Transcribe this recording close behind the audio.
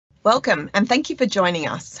Welcome and thank you for joining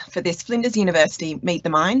us for this Flinders University Meet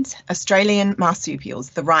the Minds, Australian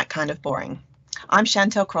Marsupials, the right kind of boring. I'm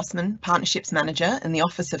Chantel Crossman, Partnerships Manager in the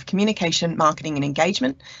Office of Communication, Marketing and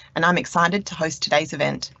Engagement, and I'm excited to host today's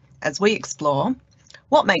event as we explore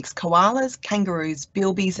what makes koalas, kangaroos,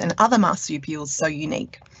 bilbies and other marsupials so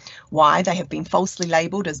unique, why they have been falsely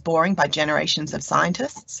labelled as boring by generations of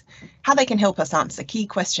scientists, how they can help us answer key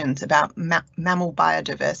questions about mammal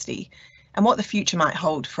biodiversity, and what the future might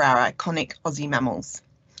hold for our iconic Aussie mammals.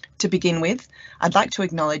 To begin with, I'd like to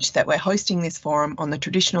acknowledge that we're hosting this forum on the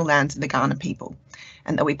traditional lands of the Kaurna people,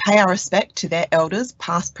 and that we pay our respect to their elders,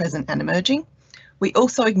 past, present and emerging. We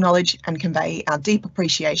also acknowledge and convey our deep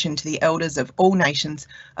appreciation to the elders of all nations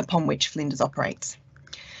upon which Flinders operates.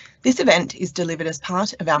 This event is delivered as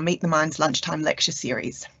part of our Meet the Minds lunchtime lecture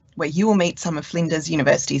series, where you will meet some of Flinders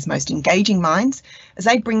University's most engaging minds as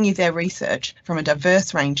they bring you their research from a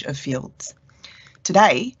diverse range of fields.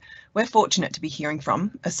 Today, we're fortunate to be hearing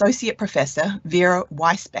from Associate Professor Vera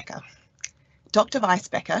Weisbecker. Dr.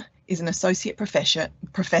 Weisbecker is an Associate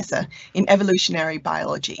Professor in Evolutionary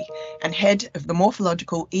Biology and Head of the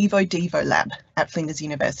Morphological Evo-Devo Lab at Flinders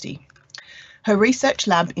University. Her research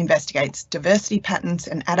lab investigates diversity patterns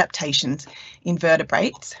and adaptations in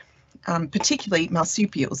vertebrates, particularly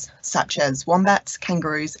marsupials such as wombats,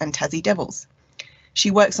 kangaroos and tassie devils. She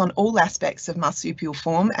works on all aspects of marsupial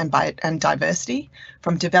form and diversity,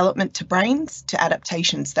 from development to brains to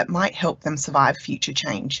adaptations that might help them survive future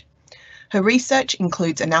change. Her research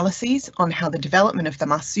includes analyses on how the development of the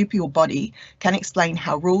marsupial body can explain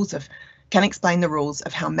the rules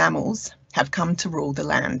of how mammals have come to rule the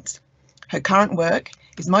lands. Her current work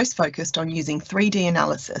is most focused on using 3D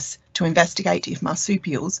analysis to investigate if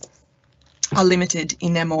marsupials are limited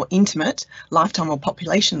in their more intimate lifetime or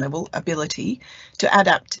population level ability to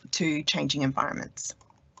adapt to changing environments.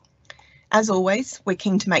 As always, we're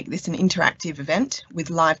keen to make this an interactive event with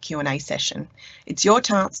live Q&A session. It's your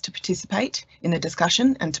chance to participate in the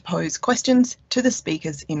discussion and to pose questions to the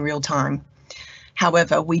speakers in real time.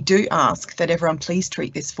 However, we do ask that everyone please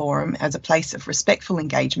treat this forum as a place of respectful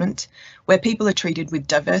engagement, where people are treated with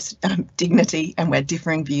diverse dignity and where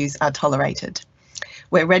differing views are tolerated.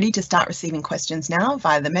 We're ready to start receiving questions now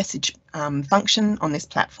via the message function on this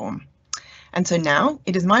platform. And so now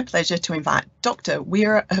it is my pleasure to invite Dr.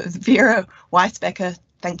 Vera Weisbecker.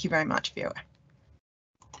 Thank you very much, Vera.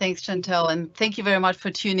 Thanks, Chantel, and thank you very much for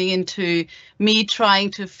tuning into me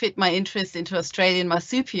trying to fit my interest into Australian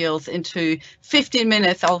marsupials into 15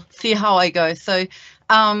 minutes. I'll see how I go. So,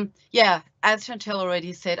 yeah, as Chantel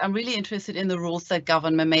already said, I'm really interested in the rules that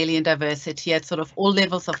govern mammalian diversity at sort of all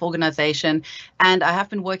levels of organisation, and I have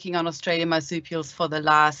been working on Australian marsupials for the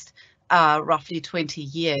last roughly 20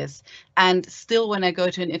 years. And still, when I go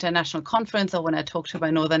to an international conference or when I talk to my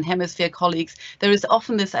Northern Hemisphere colleagues, there is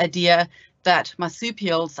often this idea that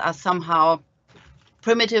marsupials are somehow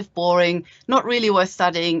primitive, boring, not really worth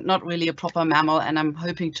studying, not really a proper mammal, and I'm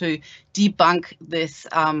hoping to debunk this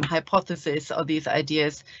hypothesis or these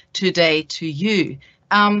ideas today to you.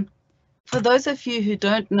 For those of you who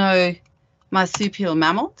don't know marsupial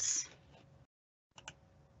mammals,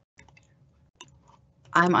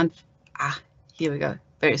 here we go,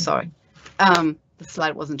 very sorry. The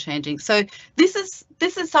slide wasn't changing. So this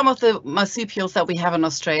is some of the marsupials that we have in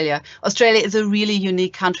Australia. Australia is a really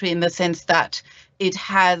unique country in the sense that it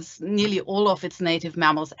has nearly all of its native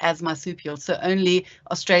mammals as marsupials. So only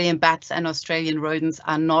Australian bats and Australian rodents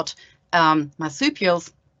are not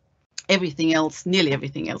marsupials. Everything else, nearly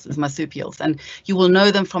everything else, is marsupials. And you will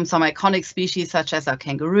know them from some iconic species such as our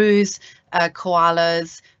kangaroos,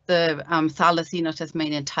 koalas. The Thylacine or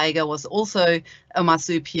Tasmanian tiger was also a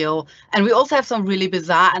marsupial. And we also have some really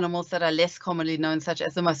bizarre animals that are less commonly known, such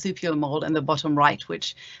as the marsupial mole in the bottom right,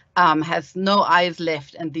 which has no eyes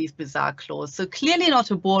left and these bizarre claws. So clearly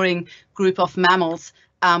not a boring group of mammals,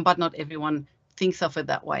 but not everyone thinks of it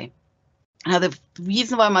that way. Now, the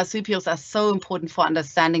reason why marsupials are so important for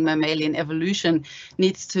understanding mammalian evolution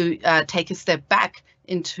needs to take a step back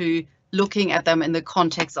into looking at them in the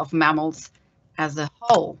context of mammals as a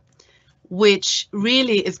whole, which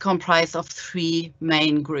really is comprised of three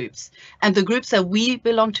main groups. And the groups that we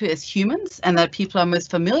belong to as humans and that people are most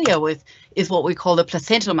familiar with is what we call the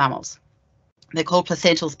placental mammals. They're called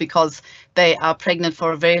placentals because they are pregnant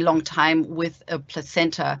for a very long time with a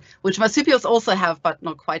placenta, which marsupials also have, but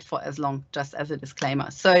not quite for as long, just as a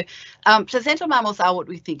disclaimer. So placental mammals are what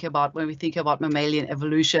we think about when we think about mammalian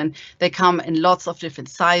evolution. They come in lots of different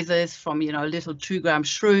sizes, from a little 2-gram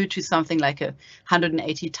shrew to something like a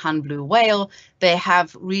 180-ton blue whale. They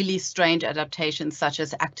have really strange adaptations such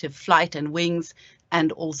as active flight and wings,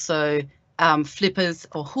 and also flippers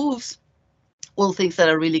or hooves. All things that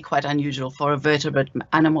are really quite unusual for a vertebrate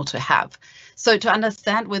animal to have. So to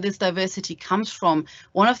understand where this diversity comes from,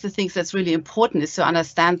 one of the things that's really important is to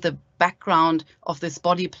understand the background of this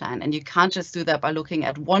body plan. And you can't just do that by looking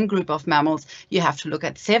at one group of mammals, you have to look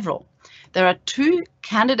at several. There are two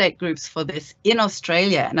candidate groups for this in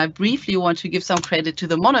Australia, and I briefly want to give some credit to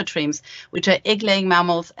the monotremes, which are egg-laying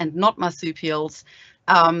mammals and not marsupials.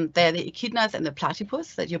 They're the echidnas and the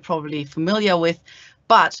platypus that you're probably familiar with.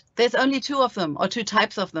 But there's only two of them, or two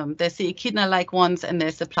types of them. There's the echidna-like ones and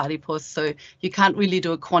there's the platypus, so you can't really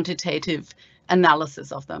do a quantitative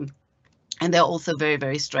analysis of them. And they're also very,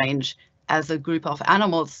 very strange as a group of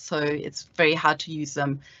animals, so it's very hard to use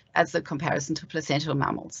them as a comparison to placental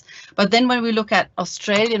mammals. But then when we look at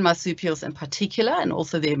Australian marsupials in particular, and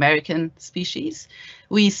also the American species,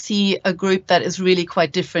 we see a group that is really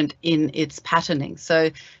quite different in its patterning.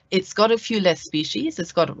 So it's got a few less species.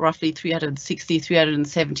 It's got roughly 360,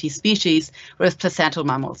 370 species, whereas placental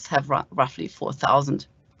mammals have roughly 4,000.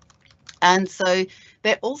 And so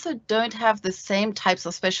they also don't have the same types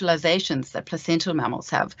of specializations that placental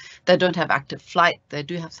mammals have. They don't have active flight. They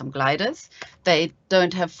do have some gliders. They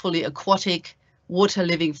don't have fully aquatic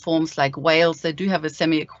water-living forms like whales. They do have a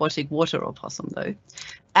semi-aquatic water opossum though.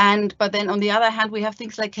 But then on the other hand, we have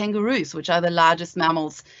things like kangaroos, which are the largest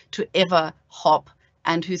mammals to ever hop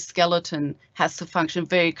and whose skeleton has to function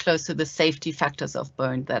very close to the safety factors of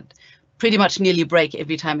bone that pretty much nearly break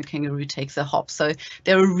every time a kangaroo takes a hop. So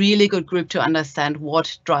they're a really good group to understand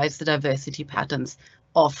what drives the diversity patterns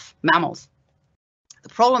of mammals. The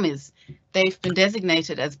problem is they've been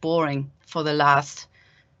designated as boring for the last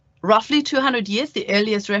roughly 200 years. The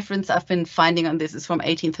earliest reference I've been finding on this is from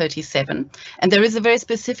 1837. And there is a very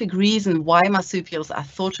specific reason why marsupials are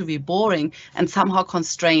thought to be boring and somehow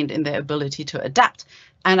constrained in their ability to adapt.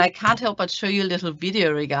 And I can't help but show you a little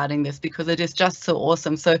video regarding this because it is just so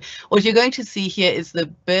awesome. So what you're going to see here is the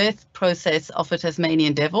birth process of a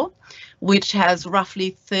Tasmanian devil, which has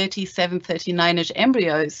roughly 37, 39-ish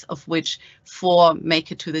embryos, of which 4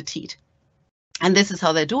 make it to the teat. And this is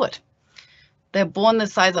how they do it. They're born the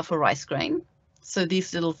size of a rice grain. So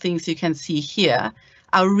these little things you can see here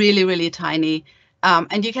are really, really tiny.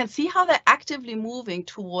 And you can see how they're actively moving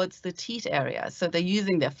towards the teat area. So they're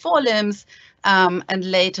using their forelimbs, and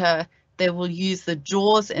later they will use the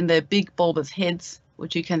jaws in their big bulbous heads,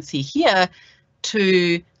 which you can see here,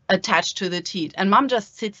 to attach to the teat. And mum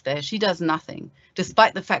just sits there. She does nothing,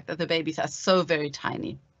 despite the fact that the babies are so very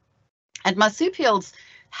tiny. And marsupials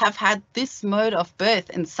have had this mode of birth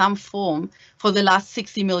in some form for the last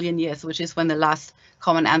 60 million years, which is when the last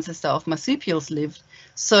common ancestor of marsupials lived.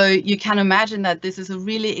 So you can imagine that this is a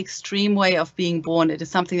really extreme way of being born. It is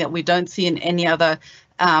something that we don't see in any other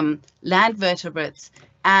land vertebrates.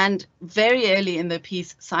 And very early in the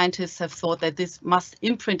piece, scientists have thought that this must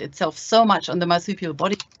imprint itself so much on the marsupial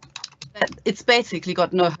body that it's basically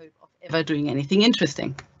got no hope of ever doing anything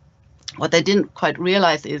interesting. What they didn't quite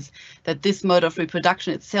realize is that this mode of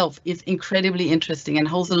reproduction itself is incredibly interesting and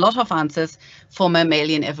holds a lot of answers for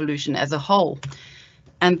mammalian evolution as a whole.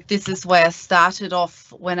 And this is where I started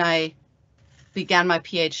off when I began my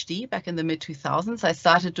PhD back in the mid-2000s. I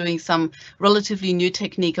started doing some relatively new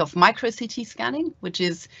technique of micro-CT scanning, which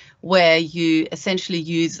is where you essentially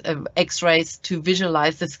use X-rays to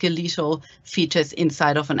visualize the skeletal features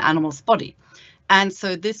inside of an animal's body. And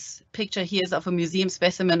so this picture here is of a museum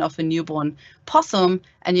specimen of a newborn possum,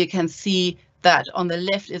 and you can see that on the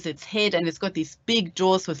left is its head, and it's got these big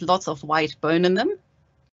jaws with lots of white bone in them.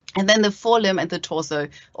 And then the forelimb and the torso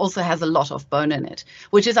also has a lot of bone in it,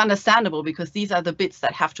 which is understandable because these are the bits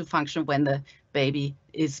that have to function when the baby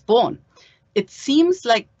is born. It seems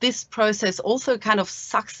like this process also kind of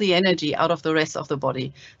sucks the energy out of the rest of the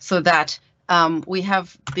body, so that we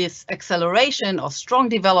have this acceleration or strong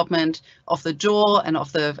development of the jaw and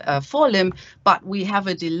of the forelimb, but we have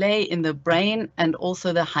a delay in the brain and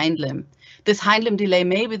also the hind limb. This hind limb delay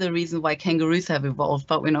may be the reason why kangaroos have evolved,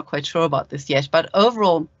 but we're not quite sure about this yet. But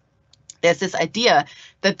overall, there's this idea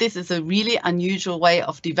that this is a really unusual way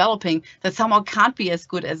of developing that somehow can't be as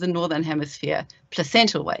good as the Northern Hemisphere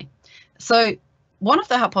placental way. So one of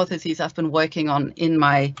the hypotheses I've been working on in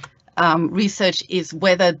my research is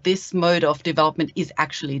whether this mode of development is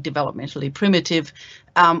actually developmentally primitive,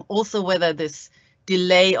 also whether this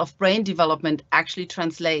delay of brain development actually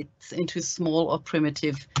translates into small or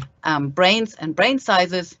primitive brains and brain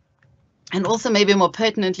sizes, and also maybe more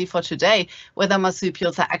pertinently for today, whether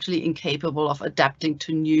marsupials are actually incapable of adapting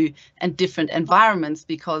to new and different environments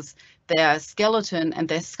because their skeleton and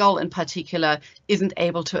their skull in particular isn't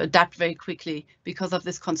able to adapt very quickly because of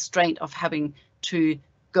this constraint of having to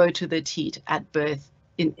go to the teat at birth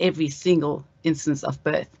in every single instance of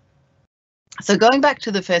birth. So going back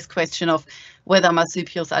to the first question of whether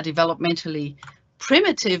marsupials are developmentally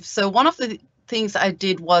primitive, so one of the things I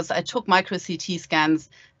did was I took micro CT scans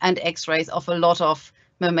and X-rays of a lot of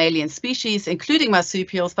mammalian species, including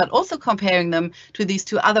marsupials, but also comparing them to these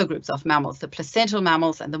two other groups of mammals, the placental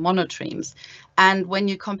mammals and the monotremes. And when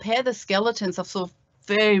you compare the skeletons of sort of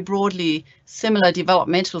very broadly similar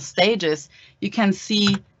developmental stages, you can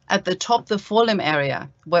see at the top the forelimb area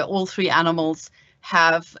where all three animals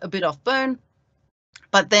have a bit of bone.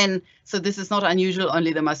 But then, so this is not unusual,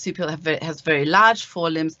 only the marsupial has very large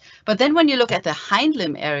forelimbs. But then when you look at the hind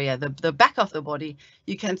limb area, the back of the body,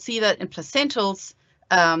 you can see that in placentals,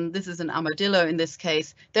 this is an armadillo in this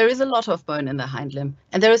case, there is a lot of bone in the hind limb.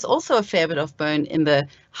 And there is also a fair bit of bone in the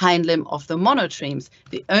hind limb of the monotremes.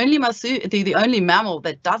 The only mammal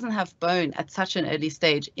that doesn't have bone at such an early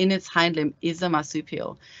stage in its hind limb is the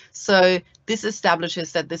marsupial. So this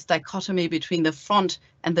establishes that this dichotomy between the front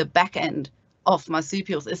and the back end of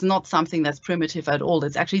marsupials is not something that's primitive at all.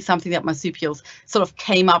 It's actually something that marsupials sort of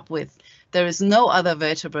came up with. There is no other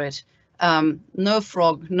vertebrate, no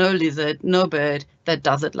frog, no lizard, no bird that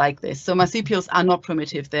does it like this. So marsupials are not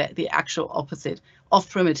primitive. They're the actual opposite of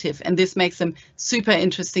primitive. And this makes them super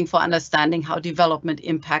interesting for understanding how development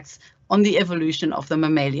impacts on the evolution of the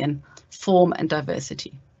mammalian form and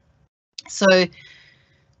diversity. So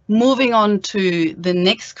moving on to the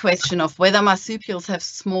next question of whether marsupials have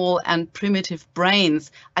small and primitive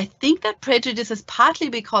brains, I think that prejudice is partly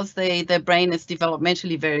because their brain is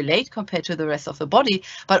developmentally very late compared to the rest of the body,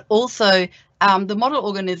 but also the model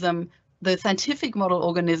organism, the scientific model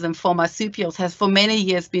organism for marsupials has for many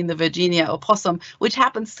years been the Virginia opossum, which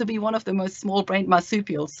happens to be one of the most small-brained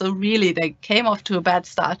marsupials. So really, they came off to a bad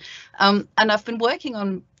start. And I've been working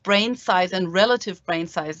on brain size and relative brain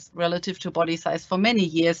size relative to body size for many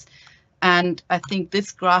years. And I think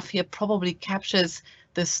this graph here probably captures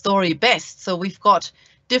the story best. So we've got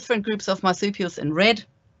different groups of marsupials in red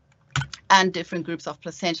and different groups of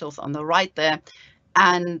placentals on the right there.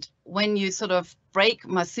 And when you sort of break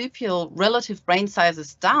marsupial relative brain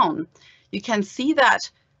sizes down, you can see that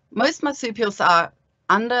most marsupials are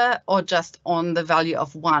under or just on the value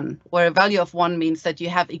of 1, where a value of 1 means that you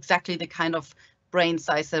have exactly the kind of brain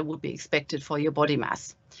size that would be expected for your body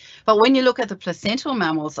mass. But when you look at the placental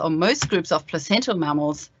mammals, or most groups of placental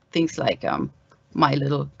mammals, things like my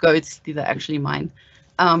little goats, these are actually mine,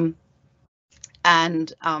 and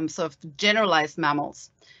sort of generalized mammals,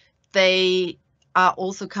 they are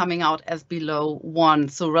also coming out as below 1,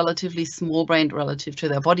 so relatively small-brained relative to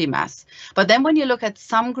their body mass. But then when you look at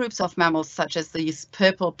some groups of mammals, such as these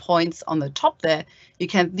purple points on the top there,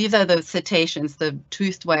 these are the cetaceans, the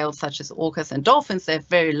toothed whales such as orcas and dolphins. They have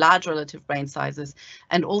very large relative brain sizes.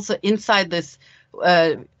 And also inside this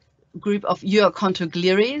group of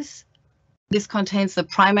Euarchontoglires, this contains the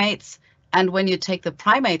primates. And when you take the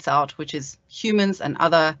primates out, which is humans and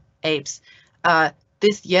other apes,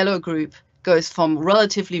 this yellow group goes from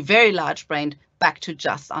relatively very large brained back to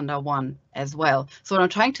just under 1 as well. So what I'm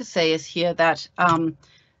trying to say is here that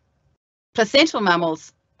placental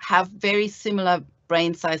mammals have very similar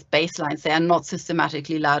brain size baselines. They are not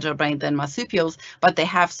systematically larger brained than marsupials, but they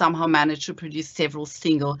have somehow managed to produce several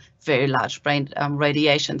single very large brain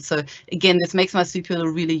radiations. So again, this makes marsupial a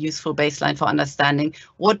really useful baseline for understanding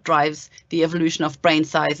what drives the evolution of brain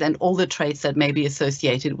size and all the traits that may be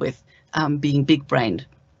associated with being big brained.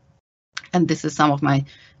 And this is some of my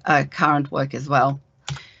current work as well.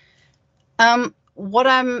 What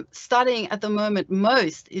I'm studying at the moment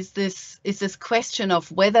most is this question of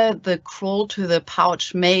whether the crawl to the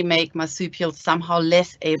pouch may make marsupials somehow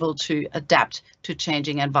less able to adapt to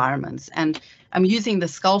changing environments. And I'm using the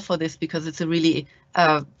skull for this because it's a really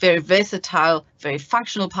very versatile, very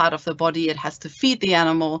functional part of the body. It has to feed the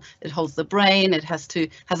animal, it holds the brain, it has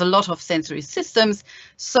a lot of sensory systems.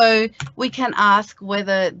 So we can ask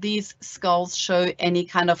whether these skulls show any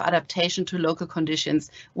kind of adaptation to local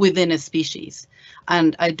conditions within a species.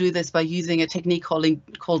 And I do this by using a technique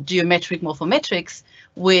called geometric morphometrics,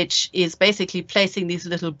 which is basically placing these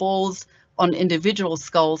little balls on individual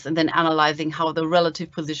skulls and then analyzing how the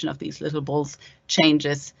relative position of these little balls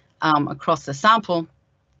changes across the sample.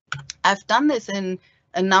 I've done this in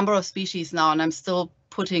a number of species now, and I'm still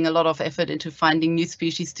putting a lot of effort into finding new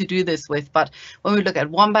species to do this with. But when we look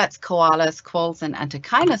at wombats, koalas, quolls, and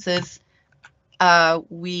antechinus,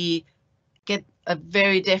 we get a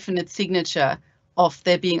very definite signature of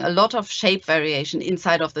there being a lot of shape variation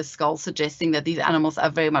inside of the skull, suggesting that these animals are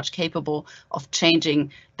very much capable of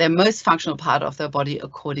changing their most functional part of their body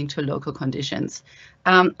according to local conditions.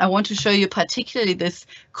 I want to show you particularly this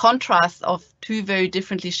contrast of two very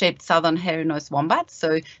differently shaped southern hairy-nosed wombats.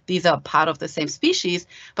 So these are part of the same species,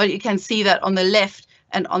 but you can see that on the left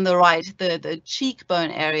and on the right, the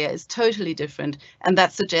cheekbone area is totally different. And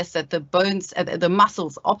that suggests that the bones, the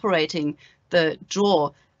muscles operating the jaw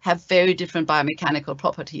have very different biomechanical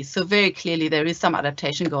properties. So very clearly there is some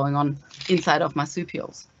adaptation going on inside of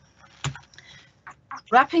marsupials.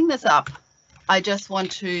 Wrapping this up, I just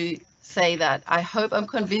want to say that I hope I'm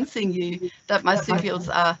convincing you that marsupials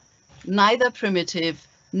are neither primitive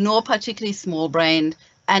nor particularly small-brained,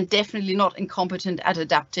 and definitely not incompetent at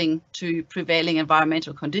adapting to prevailing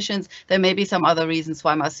environmental conditions. There may be some other reasons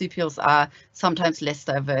why marsupials are sometimes less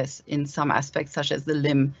diverse in some aspects, such as the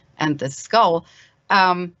limb and the skull.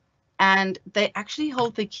 And they actually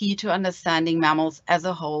hold the key to understanding mammals as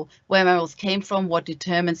a whole, where mammals came from, what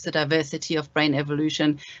determines the diversity of brain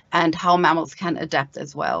evolution, and how mammals can adapt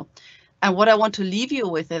as well. And what I want to leave you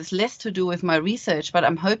with is less to do with my research, but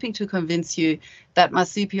I'm hoping to convince you that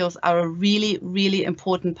marsupials are a really, really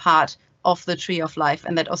important part of the tree of life,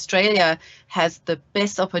 and that Australia has the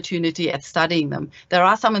best opportunity at studying them. There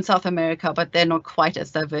are some in South America, but they're not quite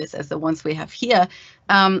as diverse as the ones we have here.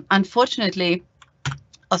 Unfortunately,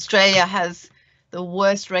 Australia has the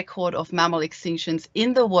worst record of mammal extinctions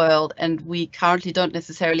in the world, and we currently don't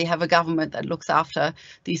necessarily have a government that looks after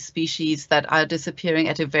these species that are disappearing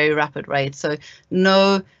at a very rapid rate. So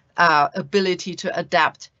no ability to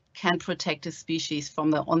adapt can protect a species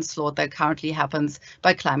from the onslaught that currently happens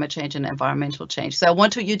by climate change and environmental change. So I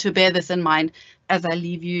want you to bear this in mind as I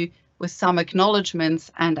leave you with some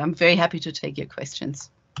acknowledgements, and I'm very happy to take your questions.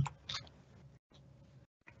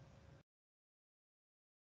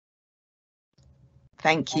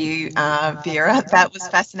 Thank you, Vera. That was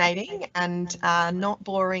fascinating and not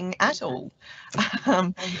boring at all.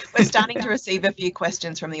 We're starting to receive a few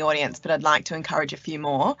questions from the audience, but I'd like to encourage a few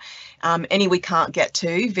more. Any we can't get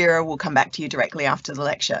to, Vera will come back to you directly after the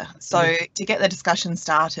lecture. So to get the discussion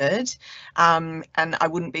started, and I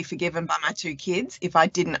wouldn't be forgiven by my two kids if I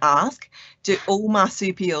didn't ask, do all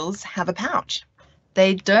marsupials have a pouch?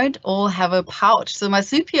 They don't all have a pouch. So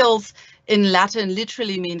marsupials in Latin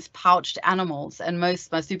literally means pouched animals, and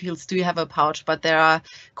most marsupials do have a pouch, but there are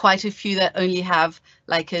quite a few that only have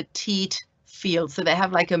like a teat field. So they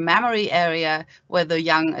have like a mammary area where the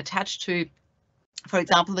young attach to. For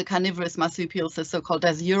example, the carnivorous marsupials, the so-called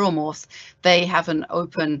dasyuromorphs, they have an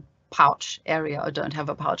open pouch area or don't have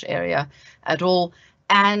a pouch area at all.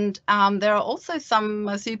 And there are also some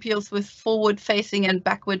marsupials with forward-facing and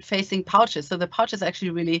backward-facing pouches. So the pouch is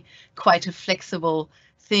actually really quite a flexible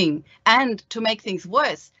thing. And to make things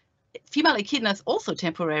worse, female echidnas also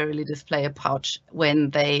temporarily display a pouch when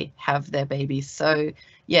they have their babies. So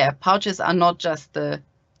yeah, pouches are not just the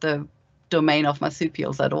domain of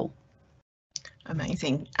marsupials at all.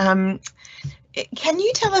 Amazing. Can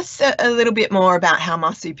you tell us a little bit more about how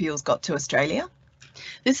marsupials got to Australia?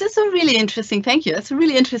 This is a really interesting, thank you. That's a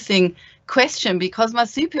really interesting question, because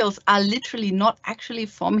marsupials are literally not actually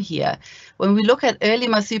from here. When we look at early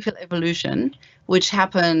marsupial evolution, which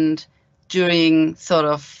happened during sort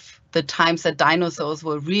of the times that dinosaurs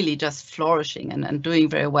were really just flourishing and doing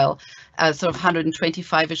very well, sort of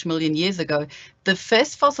 125-ish million years ago, the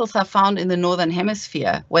first fossils are found in the northern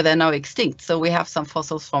hemisphere, where they're now extinct. So we have some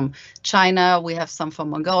fossils from China, we have some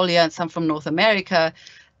from Mongolia, and some from North America.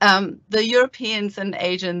 The Europeans and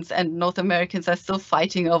Asians and North Americans are still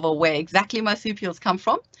fighting over where exactly marsupials come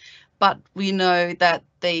from, but we know that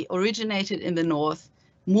they originated in the north,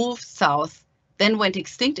 moved south, then went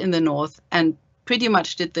extinct in the north, and pretty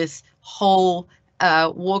much did this whole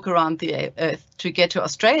walk around the earth to get to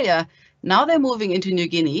Australia. Now they're moving into New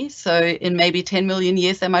Guinea, so in maybe 10 million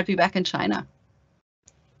years they might be back in China.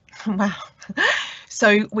 Wow.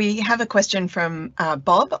 So we have a question from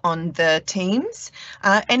Bob on the teams.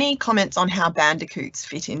 Any comments on how bandicoots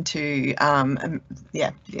fit into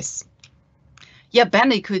this? Yeah,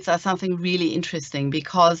 bandicoots are something really interesting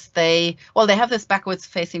because they have this backwards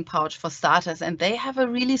facing pouch for starters, and they have a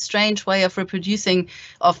really strange way of reproducing,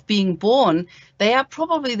 of being born. They are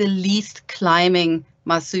probably the least climbing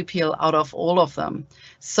marsupial out of all of them.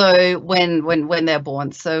 So when they're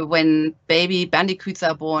born, so when baby bandicoots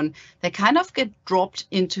are born, they kind of get dropped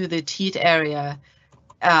into the teat area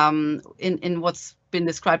in what's been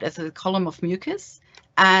described as a column of mucus,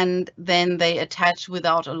 and then they attach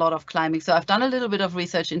without a lot of climbing. So I've done a little bit of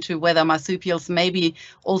research into whether marsupials maybe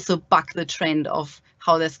also buck the trend of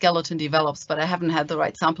how their skeleton develops, but I haven't had the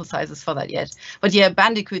right sample sizes for that yet. But yeah,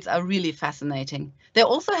 bandicoots are really fascinating. They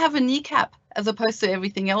also have a kneecap as opposed to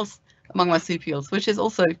everything else among marsupials, which is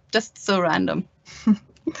also just so random.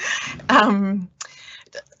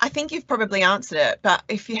 I think you've probably answered it, but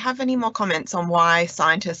if you have any more comments on why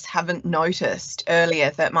scientists haven't noticed earlier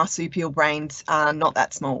that marsupial brains are not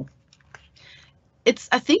that small. It's,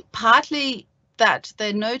 I think, partly that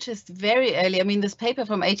they noticed very early. I mean, this paper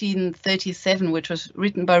from 1837, which was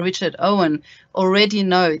written by Richard Owen, already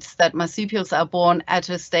notes that marsupials are born at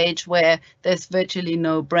a stage where there's virtually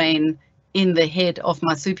no brain in the head of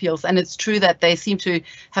marsupials. And it's true that they seem to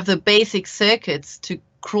have the basic circuits to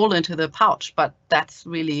crawl into the pouch, but that's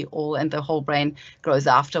really all, and the whole brain grows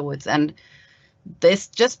afterwards. And there's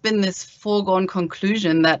just been this foregone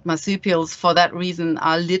conclusion that marsupials, for that reason,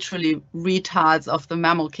 are literally retards of the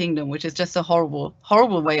mammal kingdom, which is just a horrible,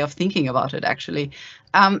 horrible way of thinking about it, actually.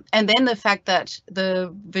 And then the fact that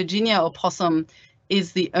the Virginia opossum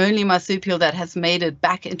is the only marsupial that has made it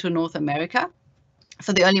back into North America.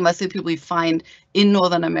 So the only marsupial we find in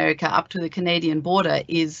Northern America up to the Canadian border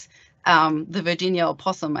is the Virginia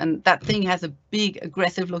opossum, and that thing has a big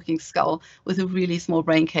aggressive looking skull with a really small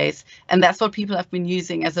brain case, and that's what people have been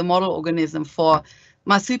using as a model organism for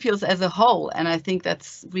marsupials as a whole, and I think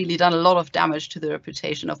that's really done a lot of damage to the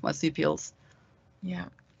reputation of marsupials. Yeah.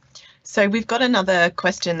 So we've got another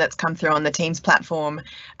question that's come through on the Teams platform.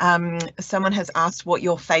 Someone has asked what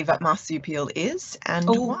your favourite marsupial is and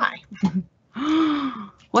why.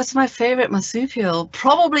 What's my favorite marsupial?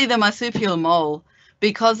 Probably the marsupial mole,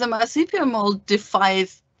 because the marsupial mole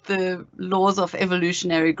defies the laws of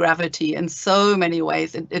evolutionary gravity in so many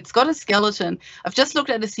ways. It's got a skeleton. I've just looked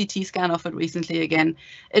at a CT scan of it recently again.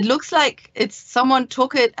 It looks like someone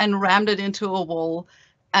took it and rammed it into a wall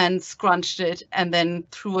and scrunched it and then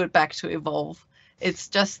threw it back to evolve. It's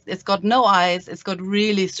got no eyes. It's got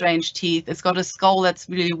really strange teeth. It's got a skull that's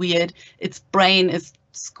really weird. Its brain is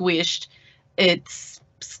squished. Its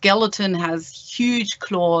skeleton has huge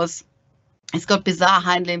claws. It's got bizarre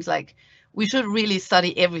hind limbs. Like, we should really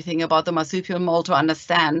study everything about the marsupial mole to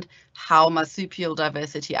understand how marsupial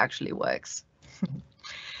diversity actually works.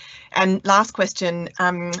 And last question,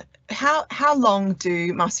 how long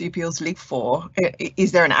do marsupials live for?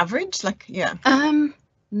 Is there an average? Like, yeah.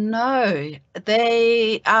 No,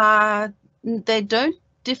 they don't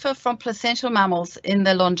differ from placental mammals in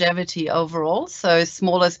their longevity overall. So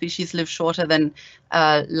smaller species live shorter than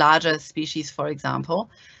larger species, for example.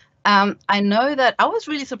 I know that I was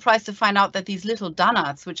really surprised to find out that these little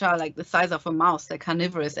dunnarts, which are like the size of a mouse, they're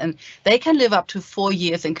carnivorous, and they can live up to 4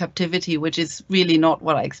 years in captivity, which is really not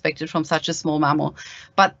what I expected from such a small mammal.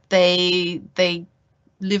 But they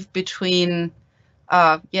live between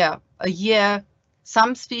a year.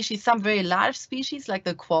 Some species, some very large species like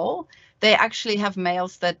the quoll, they actually have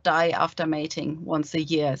males that die after mating once a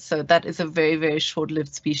year. So that is a very, very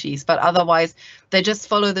short-lived species. But otherwise, they just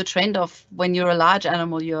follow the trend of when you're a large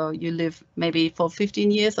animal, you live maybe for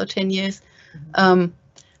 15 years or 10 years.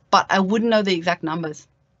 But I wouldn't know the exact numbers.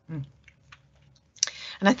 And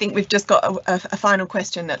I think we've just got a final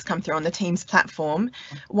question that's come through on the Teams platform.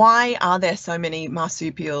 Why are there so many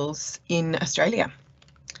marsupials in Australia?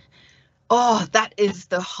 Oh, that is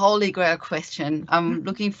the holy grail question. I'm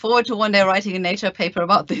looking forward to one day writing a Nature paper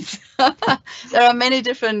about this. There are many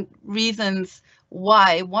different reasons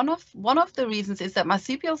why. One of the reasons is that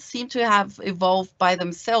marsupials seem to have evolved by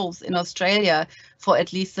themselves in Australia for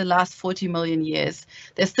at least the last 40 million years.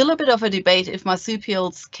 There's still a bit of a debate if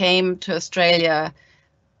marsupials came to Australia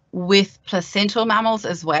with placental mammals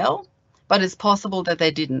as well, but it's possible that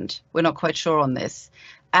they didn't. We're not quite sure on this.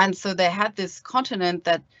 And so they had this continent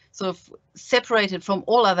that sort of separated from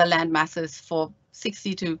all other land masses for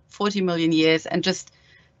 60 to 40 million years, and just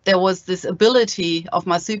there was this ability of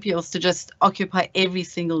marsupials to just occupy every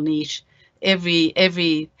single niche,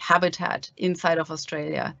 every habitat inside of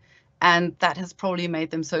Australia, and that has probably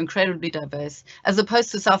made them so incredibly diverse, as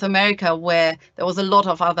opposed to South America, where there was a lot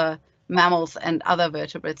of other mammals and other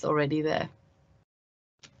vertebrates already there.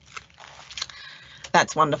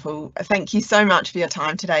 That's wonderful. Thank you so much for your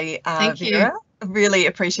time today, Thank Vera. you. Really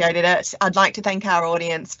appreciated it. I'd like to thank our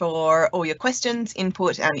audience for all your questions,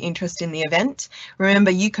 input and interest in the event. Remember,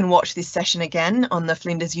 you can watch this session again on the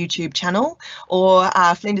Flinders YouTube channel or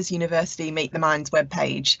Flinders University Meet the Minds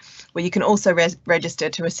webpage, where you can also register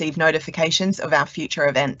to receive notifications of our future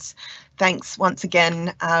events. Thanks once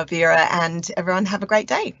again, Vera, and everyone have a great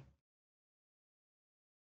day.